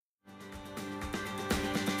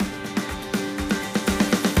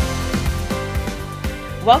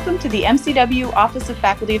Welcome to the MCW Office of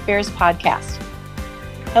Faculty Affairs podcast.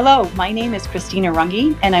 Hello, my name is Christina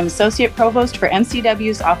Runge, and I'm Associate Provost for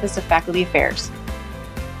MCW's Office of Faculty Affairs.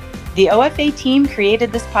 The OFA team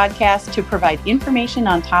created this podcast to provide information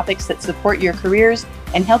on topics that support your careers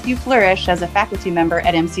and help you flourish as a faculty member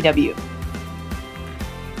at MCW.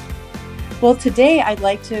 Well, today I'd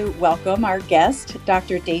like to welcome our guest,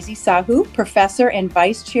 Dr. Daisy Sahu, Professor and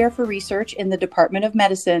Vice Chair for Research in the Department of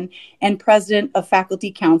Medicine and President of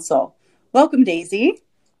Faculty Council. Welcome, Daisy.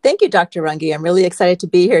 Thank you, Dr. Runge. I'm really excited to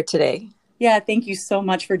be here today. Yeah, thank you so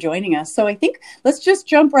much for joining us. So I think let's just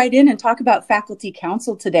jump right in and talk about Faculty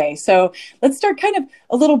Council today. So let's start kind of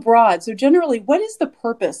a little broad. So generally, what is the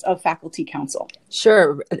purpose of Faculty Council?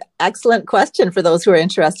 Sure. Excellent question for those who are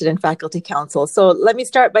interested in Faculty Council. So let me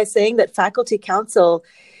start by saying that Faculty Council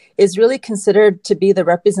is really considered to be the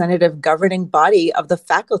representative governing body of the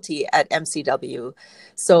faculty at MCW.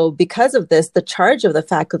 So because of this, the charge of the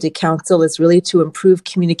Faculty Council is really to improve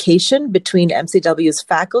communication between MCW's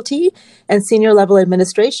faculty and senior level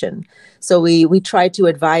administration. So we try to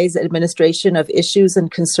advise administration of issues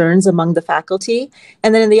and concerns among the faculty.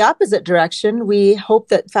 And then in the opposite direction, we hope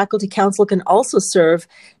that Faculty Council can also serve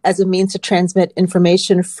as a means to transmit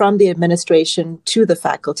information from the administration to the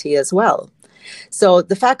faculty as well. So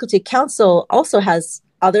the Faculty Council also has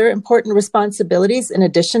other important responsibilities in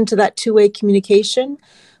addition to that two-way communication.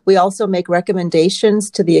 We also make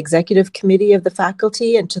recommendations to the executive committee of the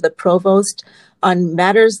faculty and to the provost on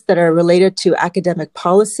matters that are related to academic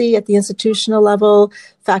policy at the institutional level,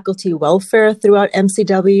 faculty welfare throughout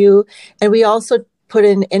MCW, and we also put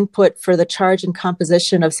in input for the charge and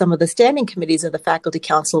composition of some of the standing committees of the Faculty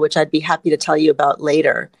Council, which I'd be happy to tell you about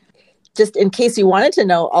later. Just in case you wanted to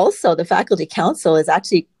know, also, the Faculty Council is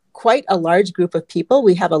actually quite a large group of people.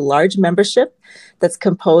 We have a large membership that's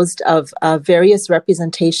composed of various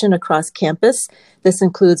representation across campus. This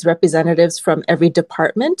includes representatives from every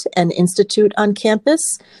department and institute on campus.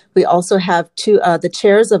 We also have the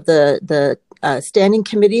chairs of the standing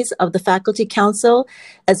committees of the Faculty Council,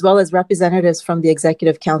 as well as representatives from the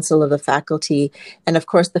Executive Council of the faculty, and of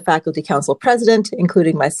course the Faculty Council President,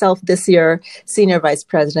 including myself this year, Senior Vice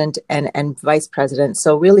President and Vice President.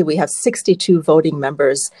 So really we have 62 voting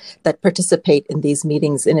members that participate in these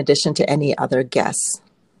meetings in addition to any other guests.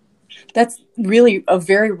 That's really a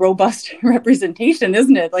very robust representation,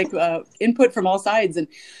 isn't it? Like input from all sides. And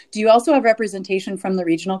do you also have representation from the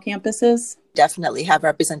regional campuses? Definitely have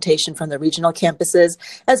representation from the regional campuses,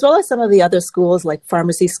 as well as some of the other schools like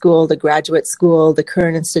Pharmacy School, the Graduate School, the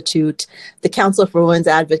Kern Institute, the Council for Women's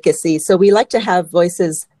Advocacy. So we like to have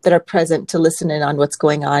voices that are present to listen in on what's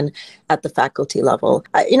going on at the faculty level.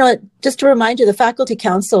 Just to remind you, the Faculty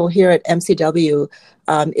Council here at MCW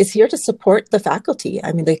is here to support the faculty.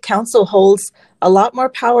 I mean, the council holds a lot more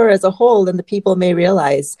power as a whole than the people may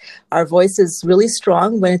realize. Our voice is really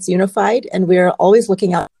strong when it's unified, and we're always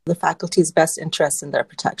looking out for the faculty's best interests and their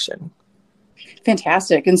protection.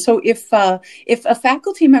 Fantastic. And so if a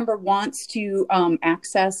faculty member wants to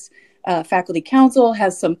access Faculty Council,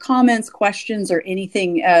 has some comments, questions, or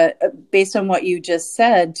anything based on what you just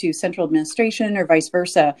said to central administration or vice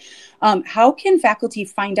versa, how can faculty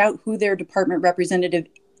find out who their department representative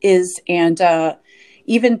is and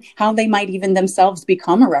even how they might even themselves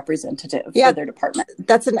become a representative for their department?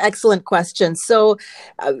 That's an excellent question. So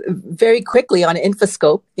very quickly on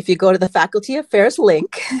Infoscope, if you go to the Faculty Affairs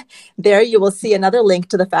link, there you will see another link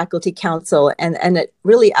to the Faculty Council, and it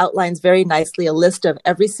really outlines very nicely a list of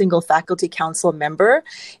every single Faculty Council member,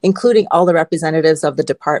 including all the representatives of the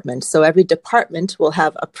department. So every department will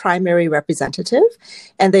have a primary representative,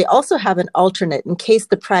 and they also have an alternate in case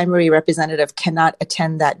the primary representative cannot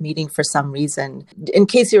attend that meeting for some reason. In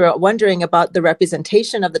case you're wondering about the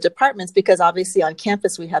representation of the departments, because obviously on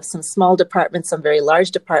campus we have some small departments, some very large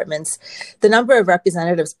departments, the number of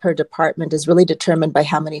representatives per department is really determined by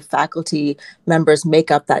how many faculty members make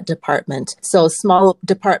up that department. So small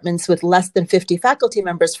departments with less than 50 faculty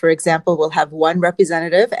members, for example, will have one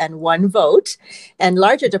representative and one vote. And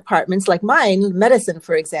larger departments like mine, medicine,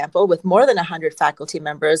 for example, with more than 100 faculty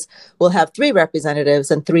members, will have 3 representatives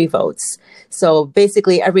and 3 votes. So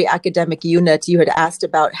basically every academic unit, you had asked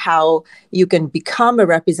about how you can become a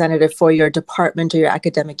representative for your department or your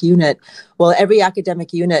academic unit. Well, every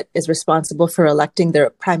academic unit is responsible for electing their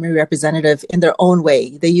primary representative in their own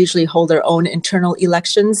way. They usually hold their own internal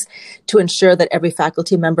elections to ensure that every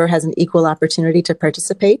faculty member has an equal opportunity to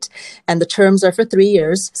participate. And the terms are for 3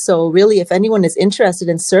 years. So really, if anyone is interested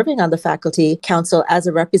in serving on the Faculty Council as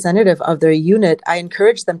a representative of their unit, I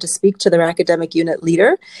encourage them to speak to their academic unit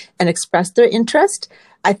leader and express their interest.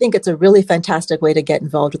 I think it's a really fantastic way to get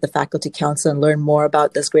involved with the Faculty Council and learn more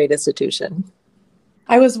about this great institution.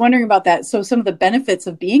 I was wondering about that. So some of the benefits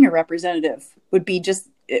of being a representative would be just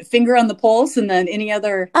finger on the pulse, and then any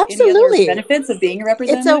other Absolutely. benefits of being a It's a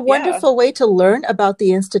representative. Yeah. wonderful way to learn about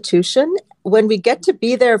the institution. When we get to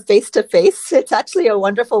be there face to face, it's actually a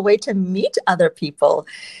wonderful way to meet other people.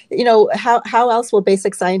 You know, how else will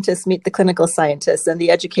basic scientists meet the clinical scientists and the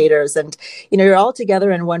educators? And, you know, you're all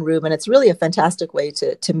together in one room, and it's really a fantastic way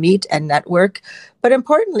to meet and network. But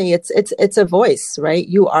importantly, it's a voice, right?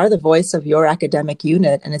 You are the voice of your academic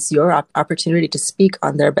unit, and it's your opportunity to speak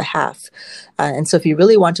on their behalf. And so if you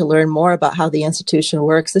really want to learn more about how the institution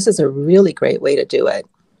works, this is a really great way to do it.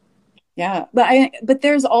 Yeah, but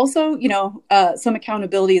there's also, some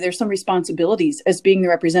accountability. There's some responsibilities as being the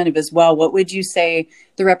representative as well. What would you say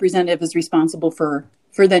the representative is responsible for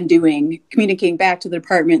then doing, communicating back to the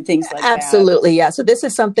department, things like that? Absolutely, yeah. So this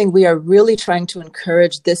is something we are really trying to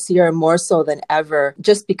encourage this year more so than ever,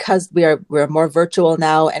 just because we're more virtual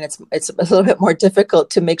now, and it's a little bit more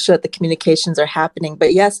difficult to make sure that the communications are happening.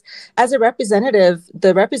 But yes, as a representative,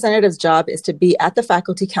 the representative's job is to be at the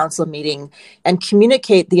faculty council meeting and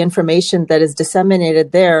communicate the information that is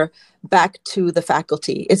disseminated there back to the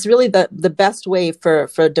faculty. It's really the best way for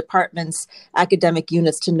departments, academic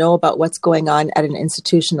units to know about what's going on at an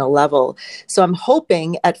institutional level. So I'm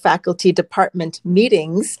hoping at faculty department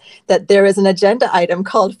meetings that there is an agenda item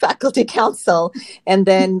called faculty council, and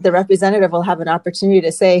then the representative will have an opportunity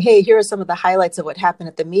to say, hey, here are some of the highlights of what happened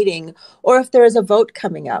at the meeting, or if there is a vote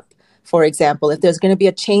coming up. For example, if there's going to be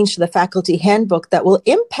a change to the faculty handbook that will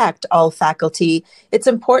impact all faculty, it's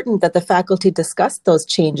important that the faculty discuss those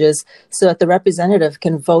changes so that the representative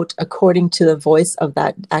can vote according to the voice of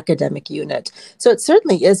that academic unit. So it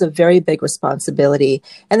certainly is a very big responsibility.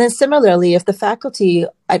 And then similarly, if the faculty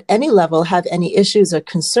at any level have any issues or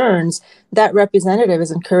concerns, that representative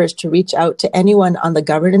is encouraged to reach out to anyone on the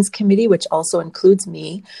governance committee, which also includes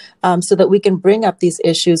me, so that we can bring up these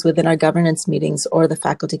issues within our governance meetings or the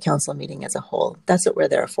faculty council meeting as a whole. That's what we're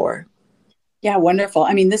there for. Yeah, wonderful.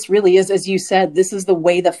 I mean, this really is, as you said, this is the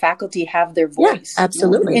way the faculty have their voice. Yeah,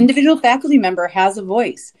 absolutely. An individual faculty member has a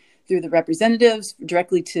voice through the representatives,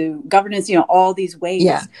 directly to governance, all these ways.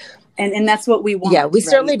 Yeah. And that's what we want. Yeah, we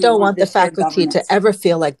certainly don't want the faculty to ever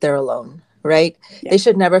feel like they're alone, right? Yeah. They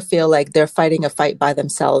should never feel like they're fighting a fight by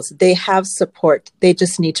themselves. They have support. They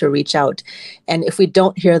just need to reach out. And if we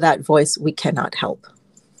don't hear that voice, we cannot help.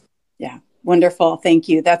 Yeah. Wonderful. Thank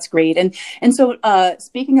you. That's great. And so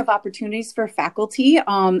speaking of opportunities for faculty,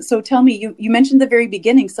 so tell me, you mentioned the very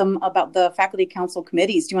beginning some about the faculty council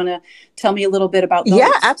committees. Do you want to tell me a little bit about those? Yeah,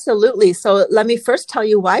 absolutely. So let me first tell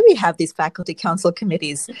you why we have these faculty council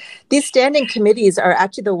committees. These standing committees are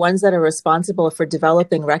actually the ones that are responsible for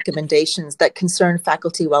developing recommendations that concern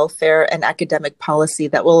faculty welfare and academic policy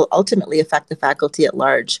that will ultimately affect the faculty at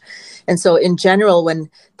large. And so in general, when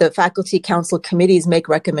the faculty council committees make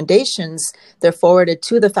recommendations, they're forwarded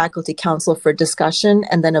to the faculty council for discussion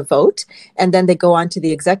and then a vote. And then they go on to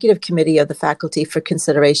the executive committee of the faculty for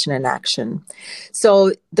consideration and action.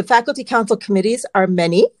 So the faculty council committees are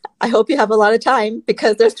many. I hope you have a lot of time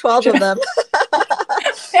because there's 12 of them.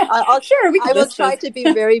 I will try to be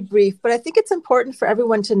very brief, but I think it's important for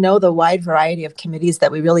everyone to know the wide variety of committees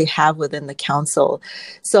that we really have within the council.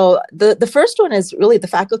 So the first one is really the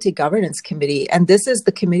Faculty Governance Committee, and this is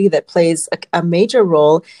the committee that plays a major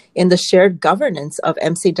role in the shared governance of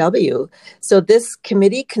MCW. So this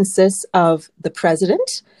committee consists of the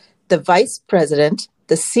president, the vice president,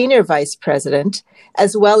 the senior vice president,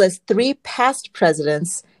 as well as 3 past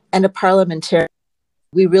presidents and a parliamentarian.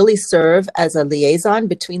 We really serve as a liaison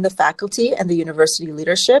between the faculty and the university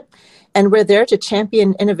leadership, and we're there to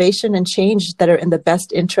champion innovation and change that are in the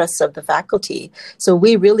best interests of the faculty. So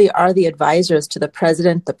we really are the advisors to the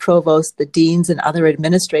president, the provost, the deans, and other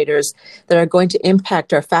administrators that are going to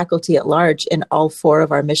impact our faculty at large in all 4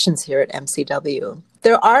 of our missions here at MCW.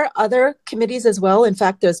 There are other committees as well. In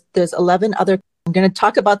fact, there's 11 other. I'm going to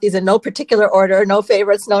talk about these in no particular order, no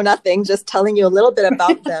favorites, no nothing, just telling you a little bit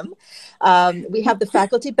about them. We have the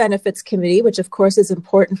Faculty Benefits Committee, which of course is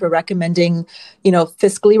important for recommending,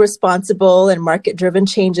 fiscally responsible and market-driven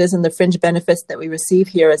changes in the fringe benefits that we receive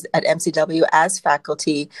here at MCW as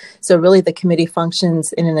faculty. So really the committee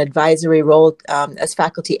functions in an advisory role as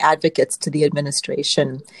faculty advocates to the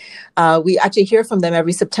administration. We actually hear from them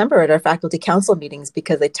every September at our faculty council meetings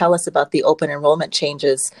because they tell us about the open enrollment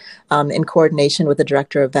changes in coordination with the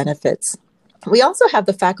Director of Benefits. We also have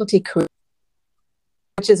the Faculty Career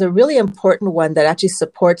which is a really important one that actually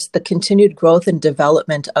supports the continued growth and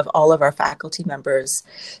development of all of our faculty members.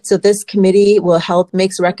 So this committee will help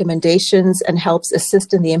makes recommendations and helps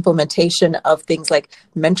assist in the implementation of things like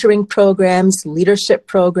mentoring programs, leadership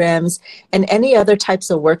programs, and any other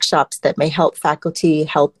types of workshops that may help faculty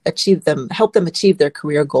help them achieve their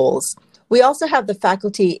career goals. We also have the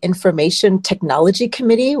Faculty Information Technology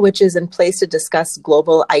Committee, which is in place to discuss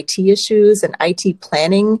global IT issues and IT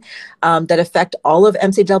planning that affect all of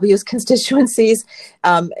MCW's constituencies.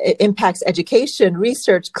 It impacts education,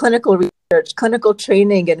 research, clinical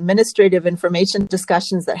training, administrative information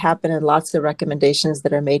discussions that happen, and lots of recommendations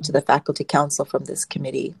that are made to the Faculty Council from this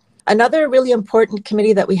committee. Another really important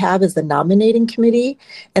committee that we have is the nominating committee,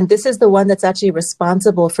 and this is the one that's actually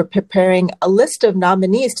responsible for preparing a list of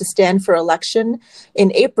nominees to stand for election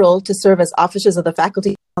in April to serve as officers of the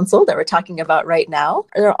Faculty Council that we're talking about right now.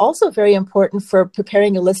 They're also very important for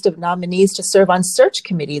preparing a list of nominees to serve on search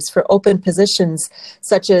committees for open positions,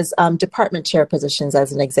 such as department chair positions,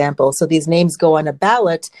 as an example. So these names go on a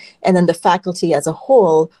ballot, and then the faculty as a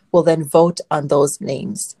whole will then vote on those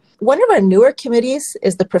names. One of our newer committees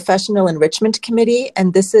is the Professional Enrichment Committee,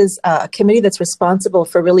 and this is a committee that's responsible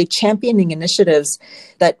for really championing initiatives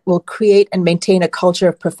that will create and maintain a culture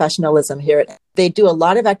of professionalism here. They do a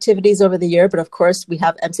lot of activities over the year, but of course we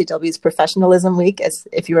have MCW's Professionalism Week. As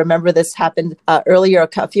if you remember, this happened earlier,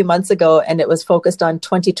 a few months ago, and it was focused on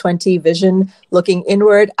 2020 vision, looking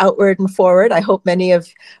inward, outward, and forward. I hope many of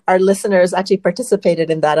our listeners actually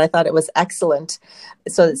participated in that. I thought it was excellent.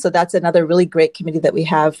 So that's another really great committee that we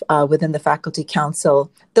have within the Faculty Council.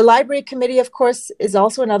 The Library Committee, of course, is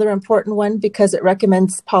also another important one because it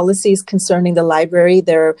recommends policies concerning the library.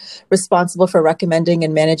 They're responsible for recommending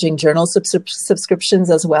and managing journal subscriptions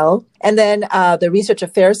as well. And then the Research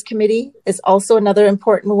Affairs Committee is also another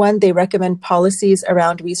important one. They recommend policies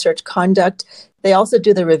around research conduct. They also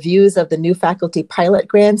do the reviews of the new faculty pilot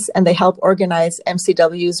grants, and they help organize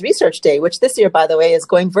MCW's Research Day, which this year, by the way, is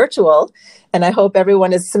going virtual. And I hope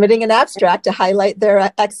everyone is submitting an abstract to highlight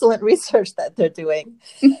their excellent research that they're doing.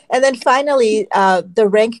 And then finally, the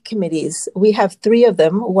rank committees. We have 3 of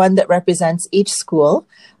them, one that represents each school,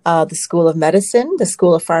 the School of Medicine, the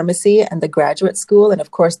School of Pharmacy, and the Graduate School. And of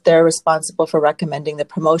course, they're responsible for recommending the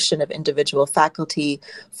promotion of individual faculty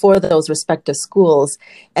for those respective schools.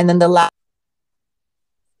 And then the last,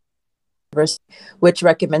 which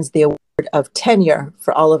recommends the award of tenure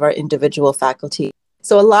for all of our individual faculty.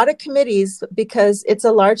 So a lot of committees, because it's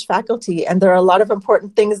a large faculty and there are a lot of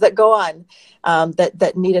important things that go on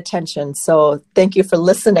that need attention. So thank you for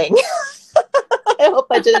listening. I hope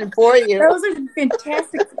I didn't bore you. That was a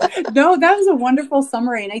fantastic. No, that was a wonderful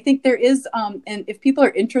summary. And I think there is, and if people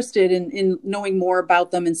are interested in knowing more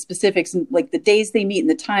about them and specifics, and like the days they meet and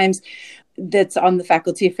the times, that's on the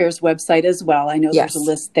Faculty Affairs website as well. I know There's a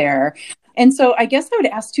list there. And so I guess I would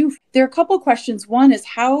ask too, there are a couple of questions. One is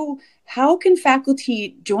how can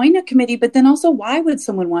faculty join a committee, but then also why would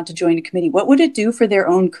someone want to join a committee? What would it do for their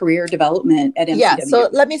own career development at MCW? Yeah, so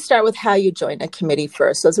let me start with how you join a committee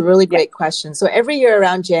first. So it's a really great question. So every year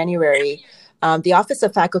around January, the Office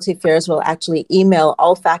of Faculty Affairs will actually email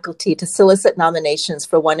all faculty to solicit nominations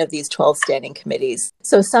for one of these 12 standing committees.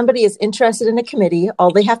 So if somebody is interested in a committee,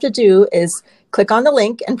 all they have to do is click on the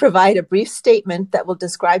link and provide a brief statement that will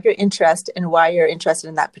describe your interest and why you're interested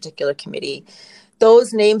in that particular committee.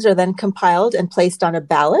 Those names are then compiled and placed on a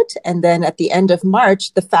ballot. And then at the end of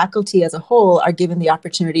March, the faculty as a whole are given the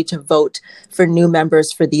opportunity to vote for new members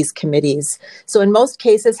for these committees. So in most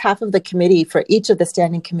cases, half of the committee for each of the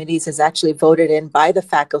standing committees is actually voted in by the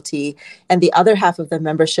faculty, and the other half of the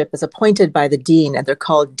membership is appointed by the dean, and they're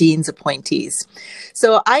called dean's appointees.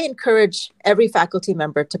 So I encourage every faculty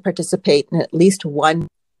member to participate in at least one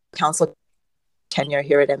council tenure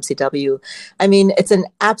here at MCW. I mean, it's an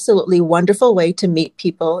absolutely wonderful way to meet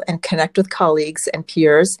people and connect with colleagues and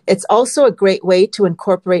peers. It's also a great way to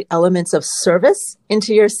incorporate elements of service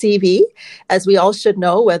into your CV. As we all should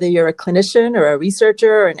know, whether you're a clinician or a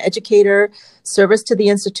researcher or an educator, service to the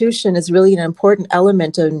institution is really an important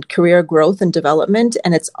element in career growth and development.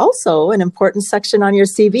 And it's also an important section on your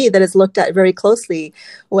CV that is looked at very closely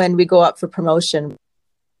when we go up for promotion.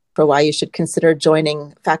 For why you should consider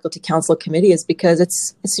joining faculty council committee is because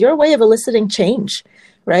it's your way of eliciting change,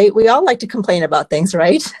 right? We all like to complain about things,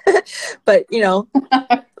 right? But,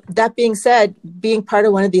 that being said, being part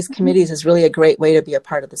of one of these committees is really a great way to be a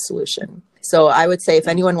part of the solution. So I would say if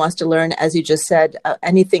anyone wants to learn, as you just said,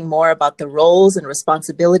 anything more about the roles and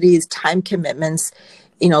responsibilities, time commitments,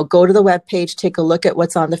 go to the webpage, take a look at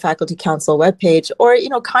what's on the Faculty Council webpage, or,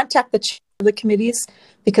 contact the the committees,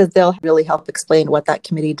 because they'll really help explain what that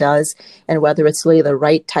committee does and whether it's really the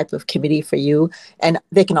right type of committee for you. And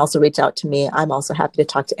they can also reach out to me. I'm also happy to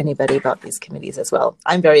talk to anybody about these committees as well.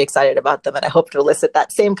 I'm very excited about them, and I hope to elicit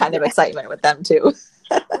that same kind of excitement with them too.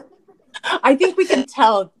 I think we can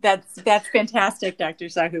tell. That's fantastic, Dr.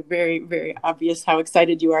 Sahu. Very, very obvious how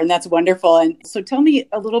excited you are, and that's wonderful. And so tell me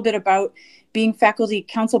a little bit about being faculty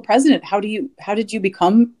council president. How did you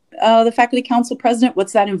become the faculty council president?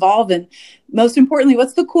 What's that involve? And most importantly,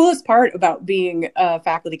 what's the coolest part about being a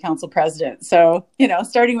faculty council president? So,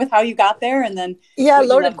 starting with how you got there, and then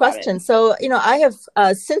loaded question. So, I have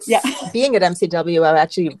since being at MCW, I've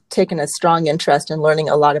actually taken a strong interest in learning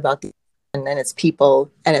a lot about the and its people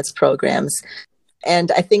and its programs.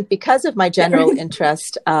 And I think because of my general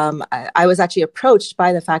interest, I was actually approached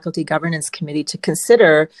by the Faculty Governance Committee to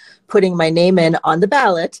consider putting my name in on the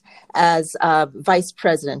ballot as vice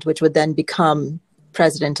president, which would then become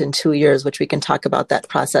president in 2 years, which we can talk about that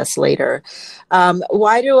process later.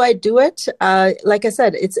 Why do I do it? Like I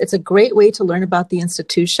said, it's a great way to learn about the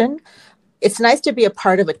institution. It's nice to be a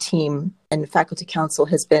part of a team, and faculty council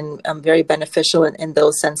has been very beneficial in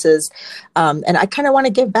those senses. And I kind of want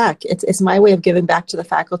to give back. It's my way of giving back to the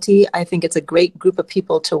faculty. I think it's a great group of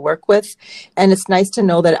people to work with. And it's nice to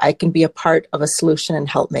know that I can be a part of a solution and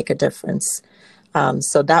help make a difference.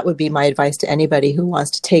 So that would be my advice to anybody who wants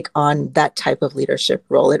to take on that type of leadership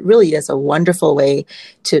role. It really is a wonderful way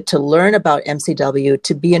to learn about MCW,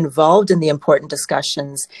 to be involved in the important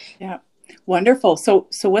discussions. Yeah. Wonderful. So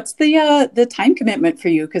what's the time commitment for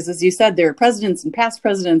you? Because as you said, there are presidents and past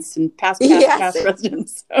presidents and past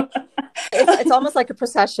presidents. It's almost like a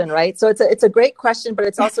procession, right? So it's a great question, but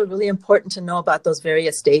it's also really important to know about those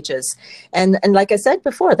various stages. And like I said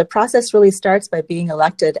before, the process really starts by being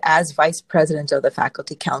elected as vice president of the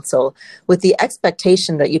faculty council, with the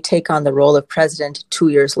expectation that you take on the role of president 2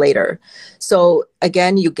 years later. So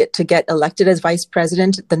again, you get elected as vice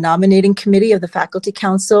president. The nominating committee of the faculty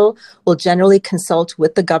council will generally consult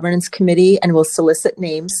with the governance committee and will solicit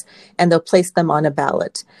names, and they'll place them on a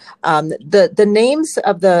ballot. The names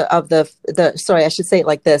of sorry, I should say it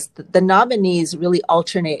like this. The nominees really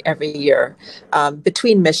alternate every year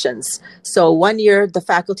between missions. So 1 year, the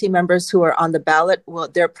faculty members who are on the ballot,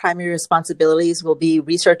 their primary responsibilities will be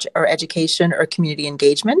research or education or community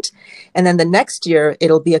engagement. And then the next year,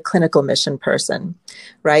 it'll be a clinical mission person,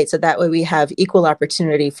 right? So that way we have equal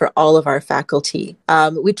opportunity for all of our faculty.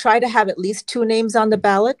 We try to have at least 2 names on the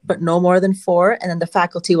ballot, but no more than 4. And then the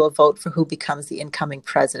faculty will vote for who becomes the incoming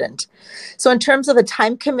president. So in terms of the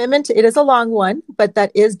time commitment, it is a long one, but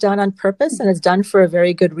that is done on purpose, and it's done for a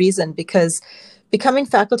very good reason, because becoming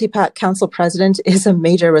faculty council president is a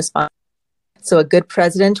major responsibility. So a good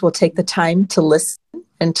president will take the time to listen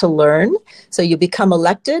and to learn. So you become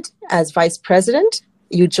elected as vice president.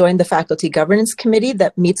 You join the faculty governance committee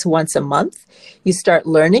that meets once a month. You start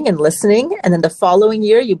learning and listening. And then the following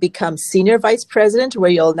year, you become senior vice president,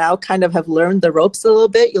 where you'll now kind of have learned the ropes a little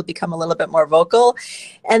bit. You'll become a little bit more vocal.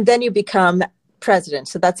 And then you become president.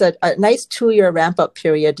 So that's a nice 2-year ramp up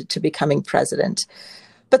period to becoming president.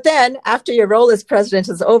 But then after your role as president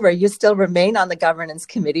is over, you still remain on the governance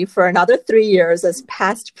committee for another 3 years as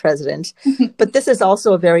past president. But this is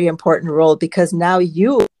also a very important role, because now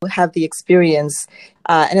you have the experience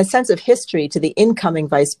and a sense of history to the incoming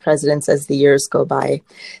vice presidents as the years go by.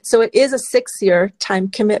 So it is a 6-year time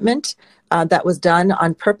commitment that was done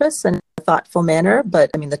on purpose and a thoughtful manner. But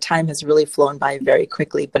I mean, the time has really flown by very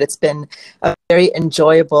quickly, but it's been a very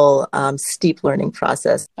enjoyable, steep learning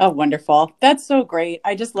process. Oh, wonderful. That's so great.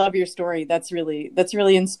 I just love your story. That's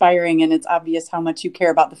really inspiring. And it's obvious how much you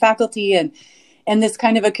care about the faculty and this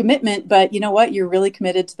kind of a commitment. But you know what? You're really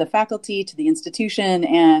committed to the faculty, to the institution,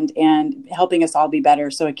 and helping us all be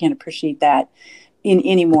better. So I can't appreciate that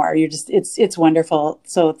anymore. You're just, it's wonderful.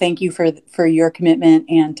 So thank you for your commitment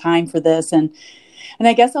and time for this. And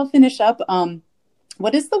I guess I'll finish up.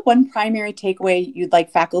 What is the one primary takeaway you'd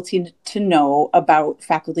like faculty to know about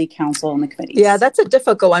faculty council and the committees? Yeah, that's a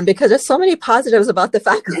difficult one, because there's so many positives about the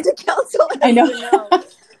faculty council. I know.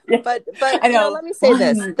 But I know. Let me say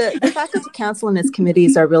this. The faculty council and its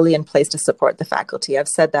committees are really in place to support the faculty. I've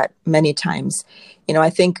said that many times. I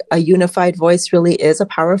think a unified voice really is a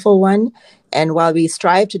powerful one. And while we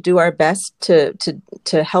strive to do our best to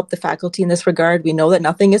help the faculty in this regard, we know that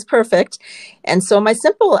nothing is perfect. And so my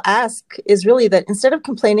simple ask is really that instead of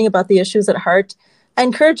complaining about the issues at heart, I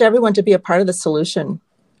encourage everyone to be a part of the solution,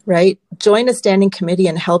 right? Join a standing committee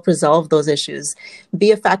and help resolve those issues.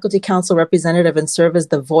 Be a faculty council representative and serve as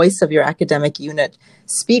the voice of your academic unit.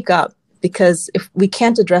 Speak up, because if we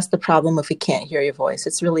can't address the problem if we can't hear your voice.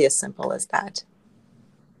 It's really as simple as that.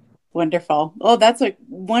 Wonderful. Oh, that's a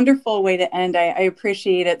wonderful way to end. I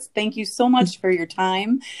appreciate it. Thank you so much for your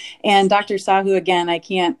time. And Dr. Sahu, again, I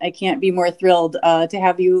can't be more thrilled to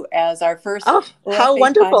have you as our first how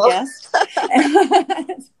wonderful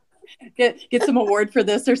podcast. Get some award for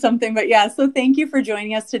this or something. But yeah, so thank you for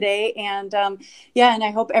joining us today. And and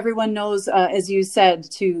I hope everyone knows, as you said,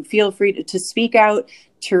 to feel free to speak out,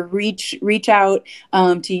 to reach out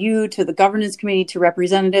to you, to the governance committee, to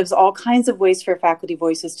representatives, all kinds of ways for faculty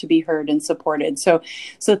voices to be heard and supported. So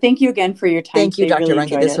thank you again for your time. Thank you, Dr.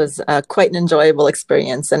 Runge. This was quite an enjoyable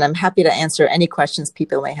experience, and I'm happy to answer any questions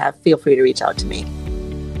people may have. Feel free to reach out to me.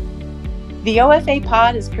 The OFA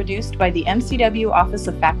Pod is produced by the MCW Office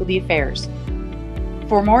of Faculty Affairs.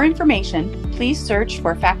 For more information, please search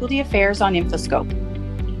for Faculty Affairs on Infoscope.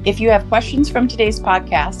 If you have questions from today's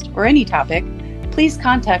podcast or any topic, please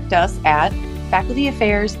contact us at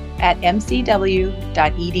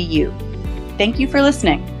facultyaffairs@mcw.edu. Thank you for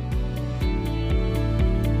listening.